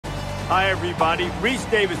Hi, everybody. Reese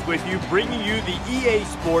Davis with you, bringing you the EA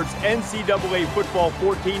Sports NCAA Football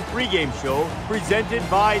 14 pregame show presented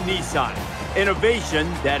by Nissan. Innovation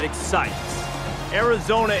that excites.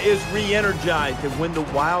 Arizona is re-energized, and when the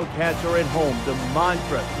Wildcats are at home, the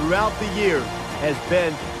mantra throughout the years has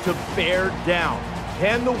been to bear down.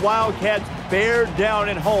 Can the Wildcats bear down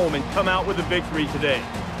at home and come out with a victory today?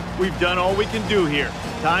 We've done all we can do here.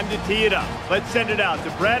 Time to tee it up. Let's send it out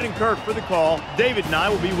to Brad and Kirk for the call. David and I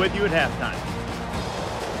will be with you at halftime.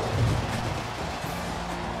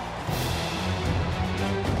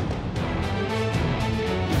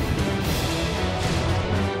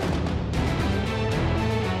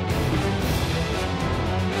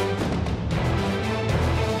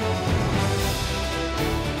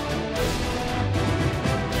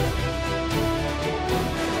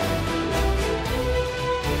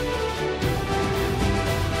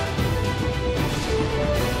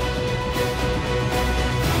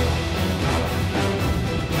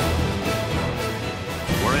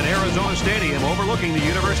 Stadium overlooking the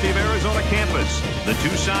University of Arizona campus, the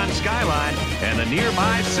Tucson skyline, and the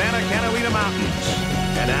nearby Santa Catalina Mountains.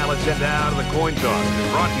 And now let's head down to the coin toss,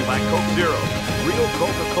 brought to you by Coke Zero. Real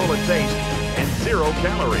Coca-Cola taste and 0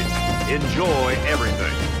 calories. Enjoy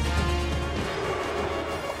everything.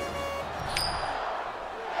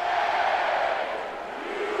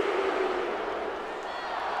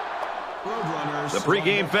 The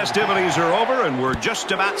pregame festivities are over, and we're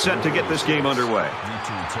just about set to get this game underway.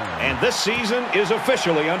 And this season is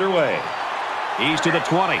officially underway. He's to the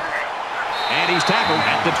 20. And he's tackled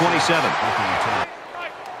at the 27.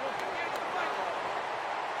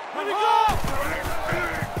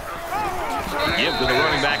 Give to the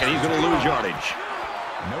running back, and he's going to lose yardage.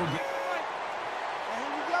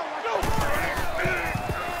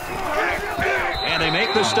 And they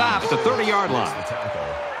make the stop at the 30-yard line.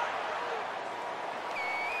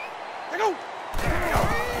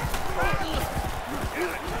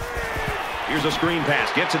 Here's a screen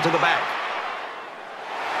pass. Gets it to the back.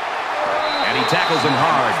 And he tackles him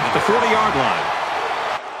hard at the 40-yard line.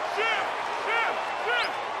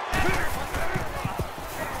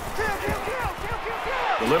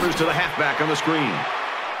 Delivers to the halfback on the screen.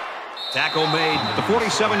 Tackle made at the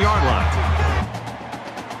 47-yard line.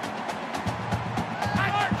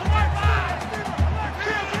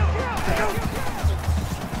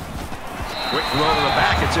 Quick throw to the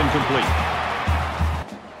back. It's incomplete.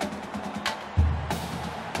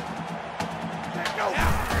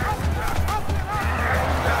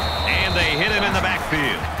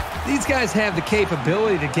 These guys have the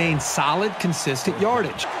capability to gain solid, consistent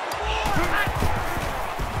yardage.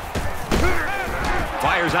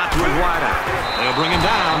 Fires out to his wideout. They'll bring him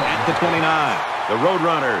down at the 29. The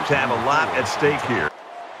Roadrunners have a lot at stake here.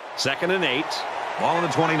 2nd and 8. Ball on the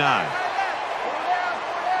 29.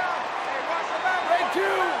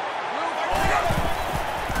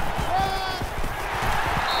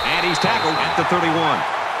 And he's tackled at the 31.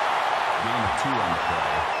 Gain of 2 on the play.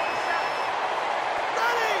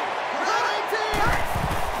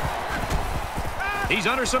 He's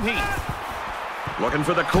under some heat. Looking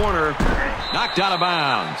for the corner. Knocked out of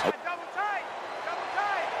bounds.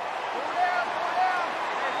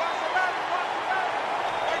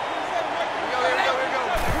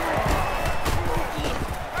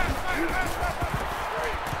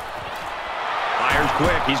 Fires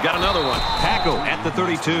quick. He's got another one. Tackle at the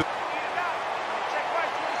 32.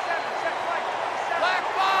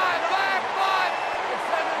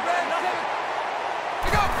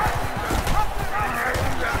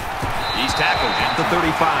 Tackled at the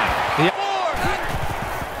 35.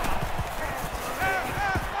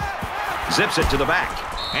 Zips it to the back.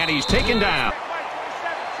 And he's taken down.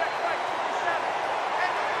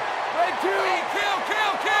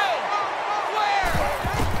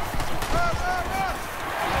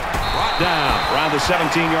 Brought down around the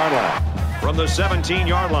 17-yard line. From the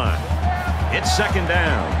 17-yard line, it's 2nd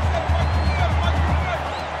down.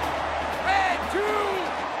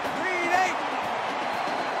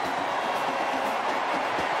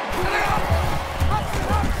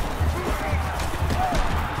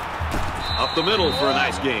 Up the middle for a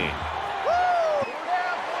nice gain.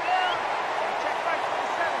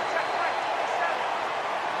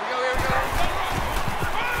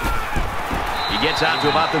 He gets out to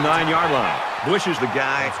about the 9-yard line. Bush is the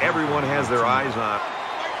guy everyone has their eyes on.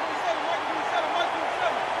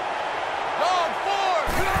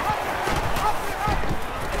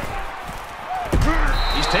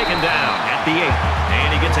 He's taken down at the 8,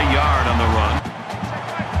 and he gets a yard on the run.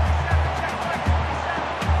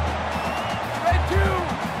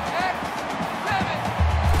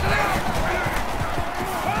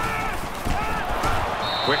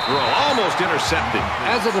 Quick throw, almost intercepted.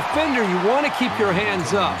 As a defender, you want to keep your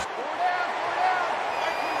hands up.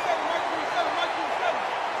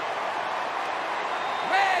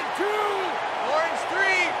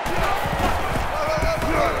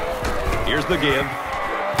 Here's the give.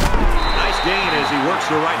 Nice gain as he works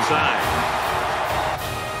the right side.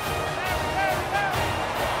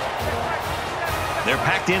 They're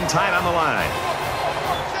packed in tight on the line.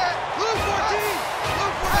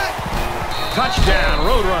 Touchdown,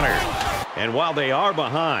 Roadrunners. And while they are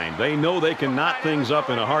behind, they know they can knot things up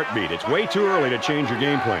in a heartbeat. It's way too early to change your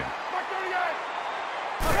game plan.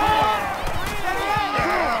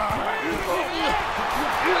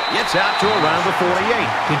 Gets out to around the 48.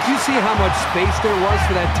 Did you see how much space there was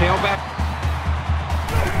for that tailback?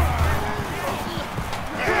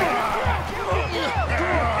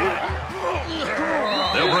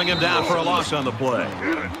 They'll bring him down for a loss on the play.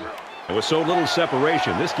 And with so little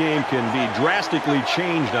separation, this game can be drastically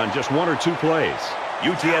changed on just one or two plays.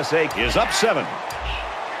 UTSA is up 7.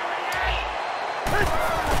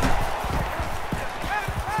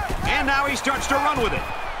 And now he starts to run with it.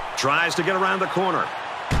 Tries to get around the corner.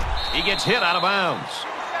 He gets hit out of bounds.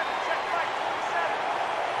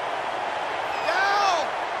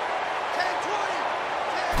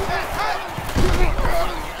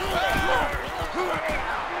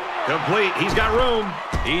 Complete. He's got room.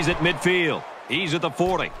 He's at midfield. He's at the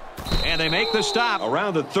 40. And they make the stop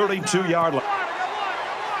around the 32-yard line.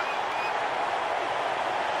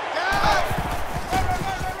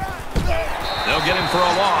 They'll get him for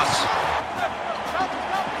a loss.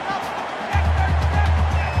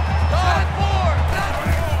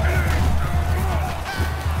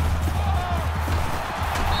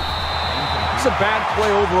 It's a bad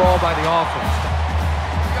play overall by the offense.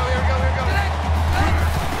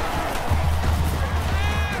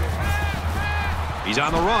 He's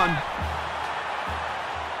on the run.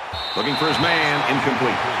 Looking for his man,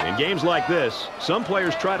 incomplete. In games like this, some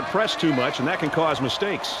players try to press too much, and that can cause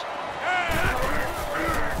mistakes.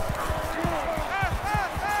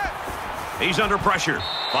 He's under pressure.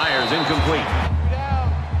 Fires incomplete.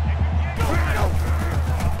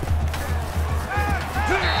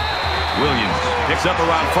 Williams picks up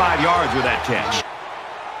around 5 yards with that catch.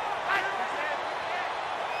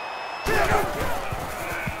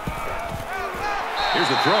 Here's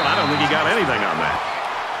the throw. I don't think he got anything on that.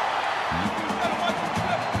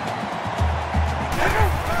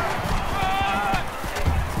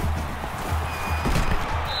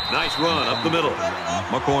 Nice run up the middle.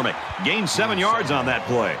 McCormick gained 7 yards on that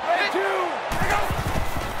play.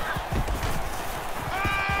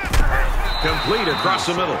 Complete across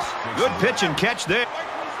the middle. Good pitch and catch there.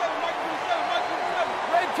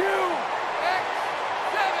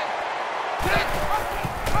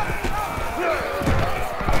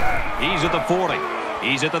 He's at the 40.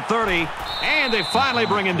 He's at the 30. And they finally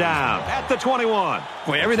bring him down at the 21.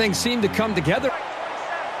 Boy, everything seemed to come together.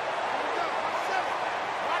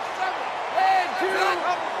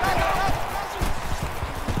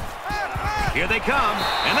 Here they come,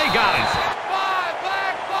 and they got it.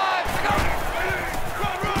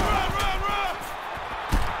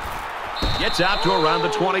 Gets out to around the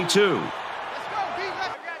 22.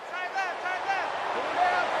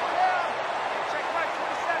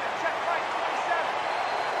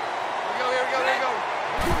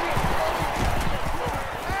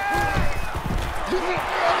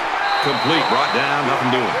 Complete, brought down,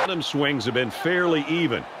 nothing doing. Them swings have been fairly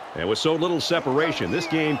even. And with so little separation, this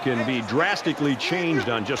game can be drastically changed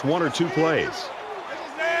on just 1 or 2 plays.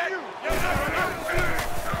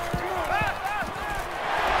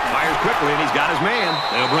 Fires quickly, and he's got his man.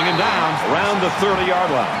 They'll bring him down around the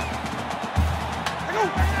 30-yard line.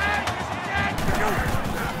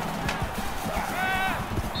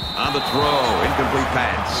 On the throw, incomplete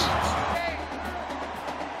pass.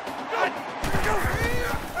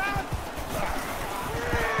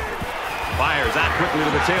 Fires out quickly to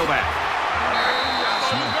the tailback.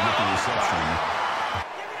 Smith with the reception.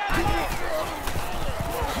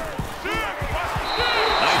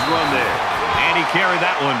 Nice run there. And he carried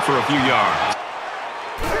that one for a few yards.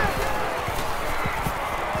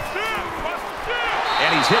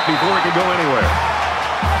 And he's hit before he could go anywhere.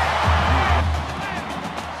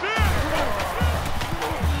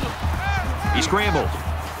 He scrambled.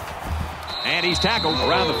 And he's tackled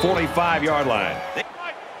around the 45-yard line.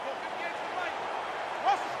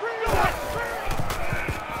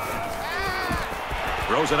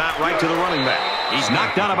 Throws it out right to the running back. He's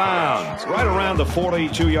knocked out of bounds right around the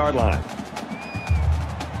 42-yard line.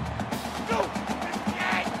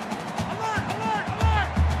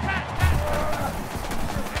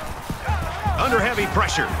 Under heavy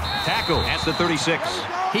pressure. Tackle at the 36.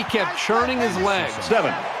 He kept churning his legs.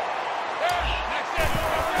 7.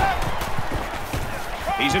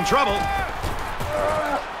 He's in trouble.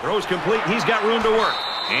 Throws complete. He's got room to work.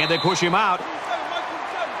 And they push him out.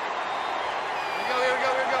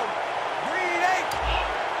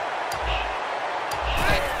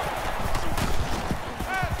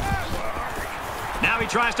 Now he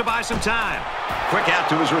tries to buy some time. Quick out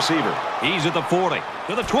to his receiver. He's at the 40,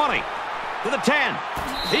 to the 20, to the 10.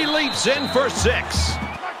 He leaps in for 6.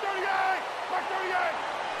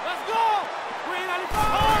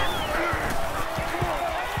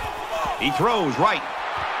 He throws right.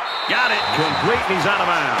 Got it. Complete, and he's out of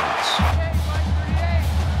bounds.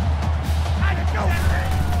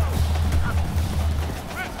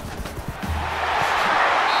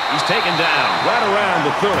 He's taken down right around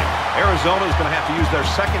the 30. Arizona's going to have to use their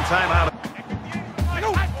second timeout.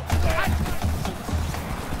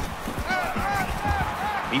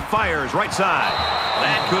 He fires right side.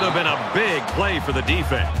 That could have been a big play for the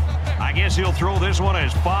defense. I guess he'll throw this one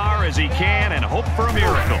as far as he can and hope for a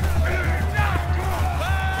miracle.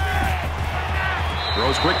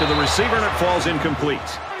 Throws quick to the receiver, and it falls incomplete.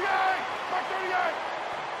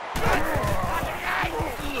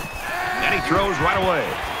 And he throws right away.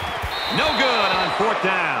 No good on 4th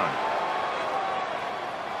down.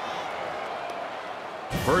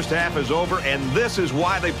 First half is over, and this is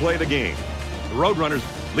why they play the game. The Roadrunners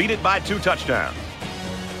lead it by 2 touchdowns.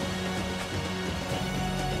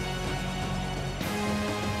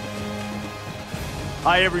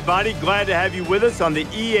 Hi, everybody. Glad to have you with us on the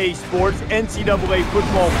EA Sports NCAA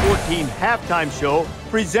Football 14 halftime show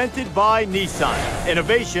presented by Nissan.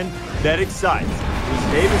 Innovation that excites.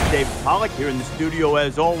 Bruce Davis, David Pollack here in the studio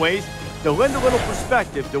as always to lend a little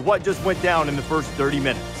perspective to what just went down in the first 30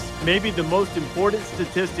 minutes. Maybe the most important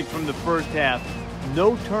statistic from the first half,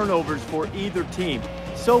 no turnovers for either team.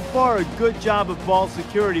 So far, a good job of ball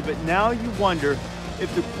security, but now you wonder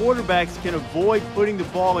if the quarterbacks can avoid putting the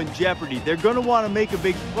ball in jeopardy. They're going to want to make a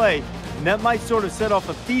big play, and that might sort of set off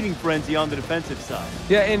a feeding frenzy on the defensive side.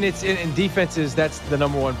 Yeah, and it's in defenses, that's the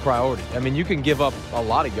 #1 priority. I mean, you can give up a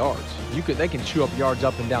lot of yards. They can chew up yards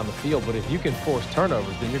up and down the field, but if you can force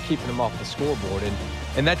turnovers, then you're keeping them off the scoreboard,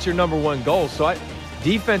 and that's your #1 goal. So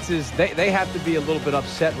defenses, they have to be a little bit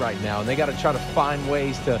upset right now, and they got to try to find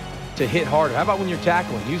ways to hit harder. How about when you're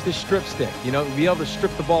tackling? Use the strip stick. You know, be able to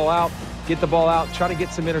strip the ball out, get the ball out, try to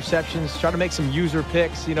get some interceptions, try to make some user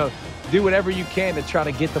picks, you know, do whatever you can to try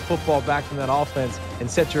to get the football back from that offense and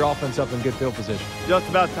set your offense up in good field position. Just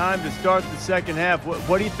about time to start the second half.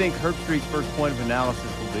 What do you think Herbstreit's first point of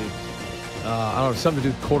analysis will be? I don't know, something to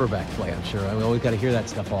do with quarterback play, I'm sure. I mean, we always got to hear that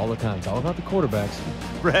stuff all the time. It's all about the quarterbacks.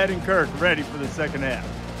 Brad and Kirk ready for the second half.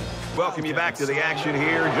 Welcome you back to the action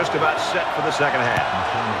here. Just about set for the second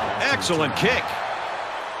half. Excellent kick.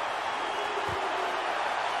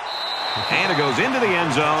 And it goes into the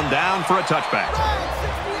end zone, down for a touchback.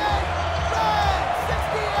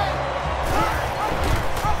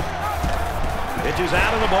 Pitches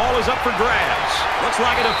out and the ball is up for grabs. Looks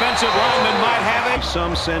like a defensive lineman might have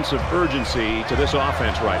some sense of urgency to this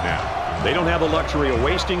offense right now. They don't have the luxury of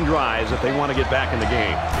wasting drives if they want to get back in the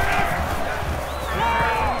game.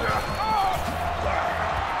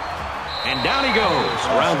 And down he goes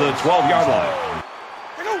around the 12-yard line.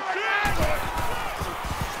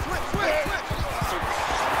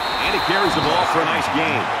 And he carries the ball for a nice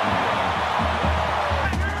gain.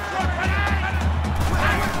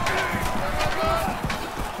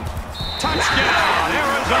 Touchdown,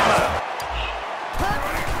 Arizona.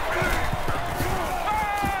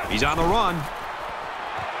 He's on the run.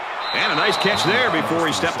 And a nice catch there before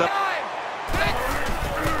he stepped up.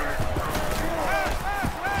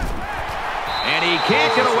 And he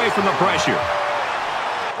can't get away from the pressure.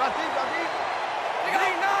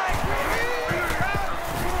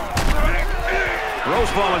 Rose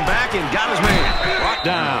falling back and got his man. Brought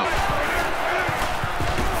down.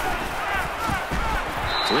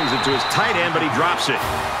 Swings it to his tight end, but he drops it.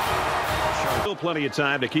 Still plenty of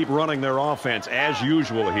time to keep running their offense as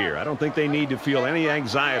usual here. I don't think they need to feel any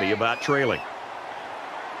anxiety about trailing.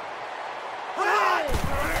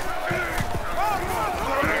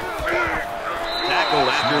 Tackled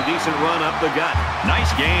after a decent run up the gut.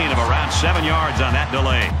 Nice gain of around 7 yards on that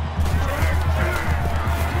delay.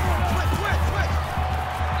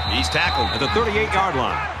 He's tackled at the 38-yard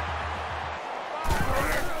line.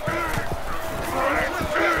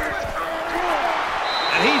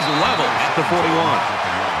 And he's level at the 41.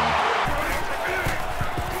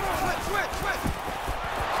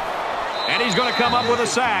 And he's going to come up with a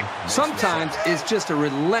sack. Sometimes it's just a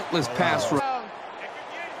relentless pass rush.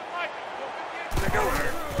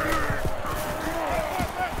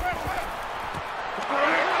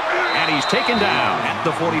 taken down at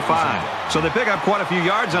the 45. So they pick up quite a few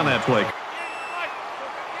yards on that play.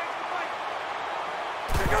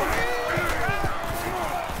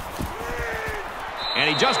 And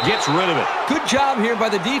he just gets rid of it. Good job here by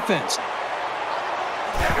the defense.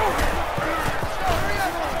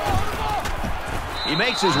 He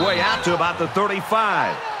makes his way out to about the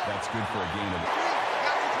 35. That's good for a gain of...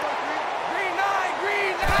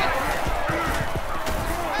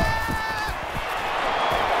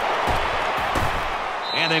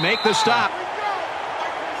 And they make the stop.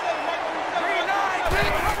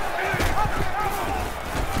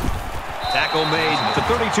 Tackle made at the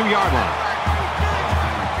 32-yard line.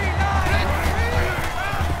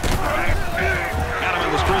 Got him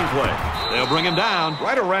in the screenplay. They'll bring him down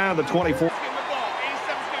right around the 24.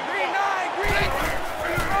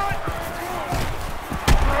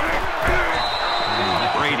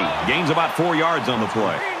 Brady gains about 4 yards on the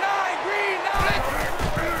play.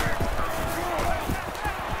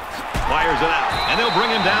 Fires it out, and they'll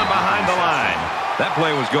bring him down behind the line. That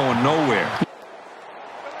play was going nowhere.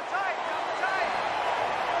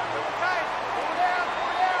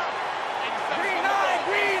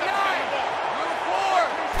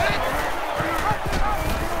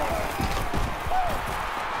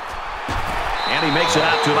 And he makes it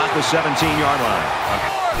out to about the 17-yard line.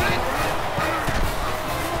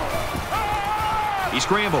 He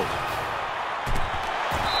scrambled.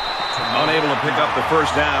 Unable to pick up the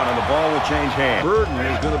first down, and the ball will change hands. Burden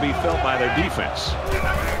is going to be felt by their defense.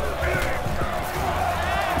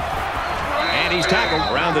 And he's tackled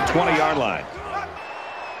around the 20-yard line.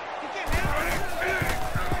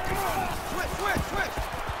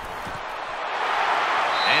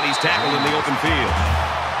 And he's tackled in the open field.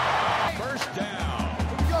 First down.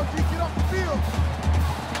 Get off the field.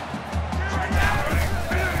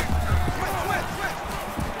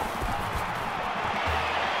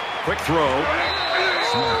 Quick throw.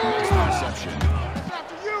 Smith makes the reception.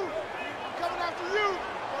 After you. I'm coming after you.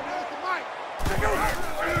 There's the mic.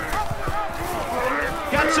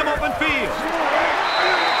 Got some open field.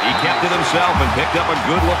 He kept it himself and picked up a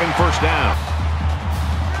good-looking first down.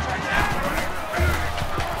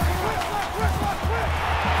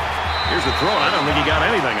 Here's the throw. I don't think he got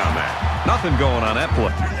anything on that. Nothing going on that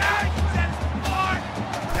play.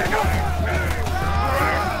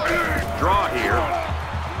 Draw here.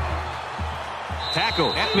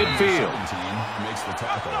 Tackle at midfield. 17 makes the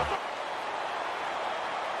tackle.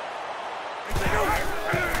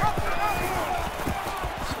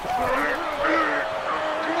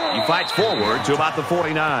 He fights forward to about the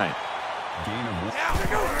 49. Gain of 1.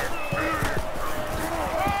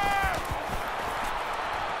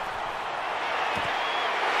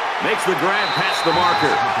 Makes the grab past the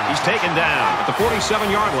marker. He's taken down at the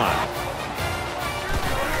 47-yard line.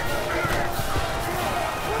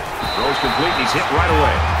 Throws complete, and he's hit right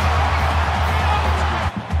away.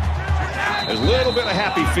 There's a little bit of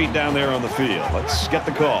happy feet down there on the field. Let's get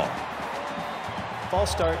the call. False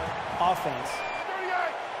start, offense.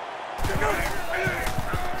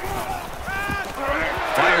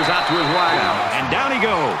 Fires out to his wideout, and down he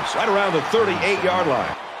goes, right around the 38-yard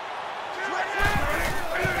line.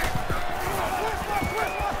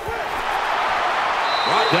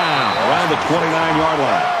 Brought down around the 29-yard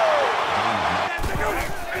line.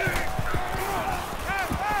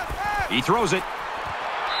 He throws it.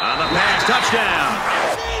 On the pass, touchdown.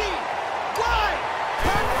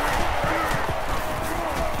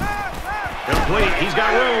 Complete, he's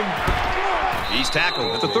got room. He's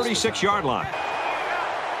tackled at the 36-yard line.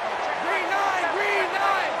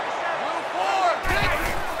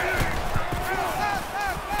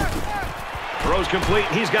 Throws complete,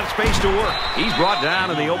 he's got space to work. He's brought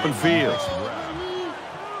down in the open field.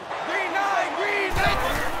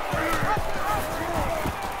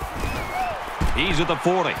 He's at the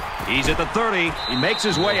 40. He's at the 30. He makes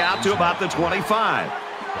his way out to about the 25.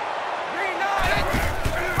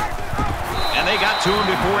 And they got to him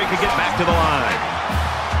before he could get back to the line.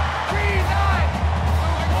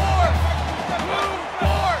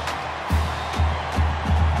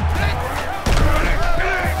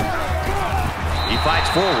 He fights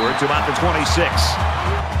forward to about the 26.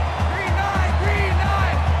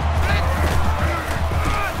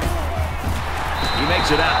 He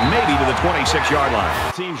makes it out maybe to the 26-yard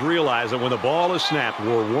line. Teams realize that when the ball is snapped,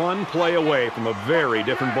 we're one play away from a very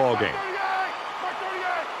different ball game.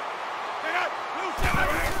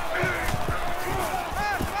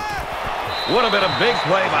 Would have been a big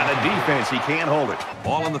play by the defense. He can't hold it.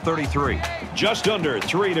 Ball in the 33. Just under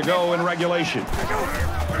 3 to go in regulation.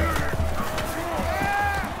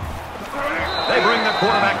 They bring the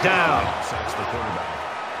quarterback down. Sacks the quarterback.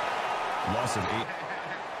 Loss of 8.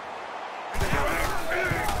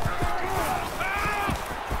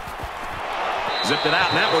 Zipped it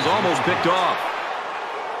out, and that was almost picked off.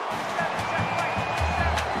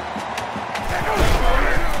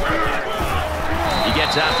 He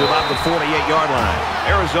gets out to about the 48-yard line.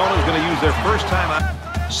 Arizona's going to use their first time out.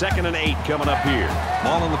 2nd and 8 coming up here.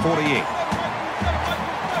 Ball on the 48.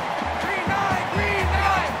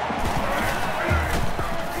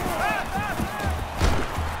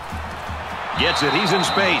 Gets it. He's in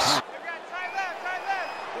space.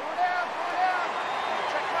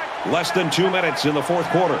 Less than 2 minutes in the 4th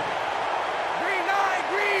quarter.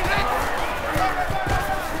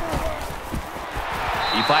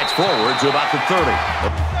 He fights forward to about the 30.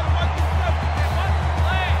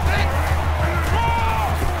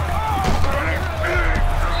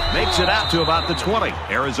 Makes it out to about the 20.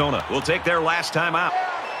 Arizona will take their last time out.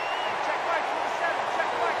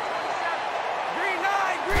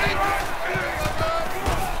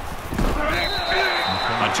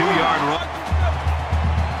 A 2-yard run.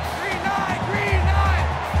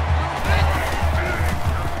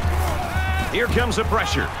 Here comes the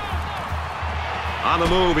pressure. On the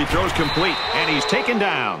move, he throws complete, and he's taken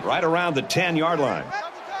down right around the 10-yard line.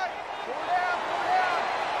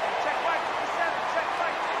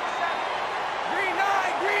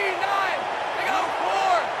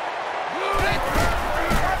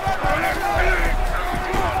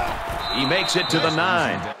 He makes it to the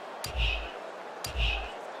 9.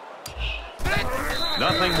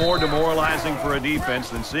 Nothing more demoralizing for a defense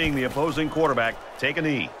than seeing the opposing quarterback take a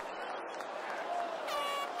knee.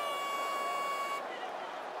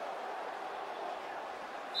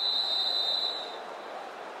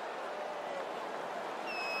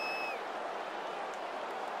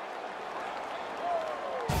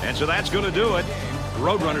 And so that's going to do it. The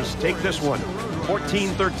Roadrunners take this one,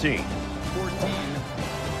 14-13. 14.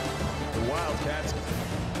 The Wildcats,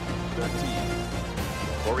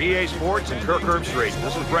 13. For EA Sports and Kirk Herbstreit,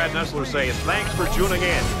 this is Brad Nessler saying thanks for tuning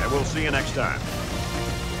in, and we'll see you next time.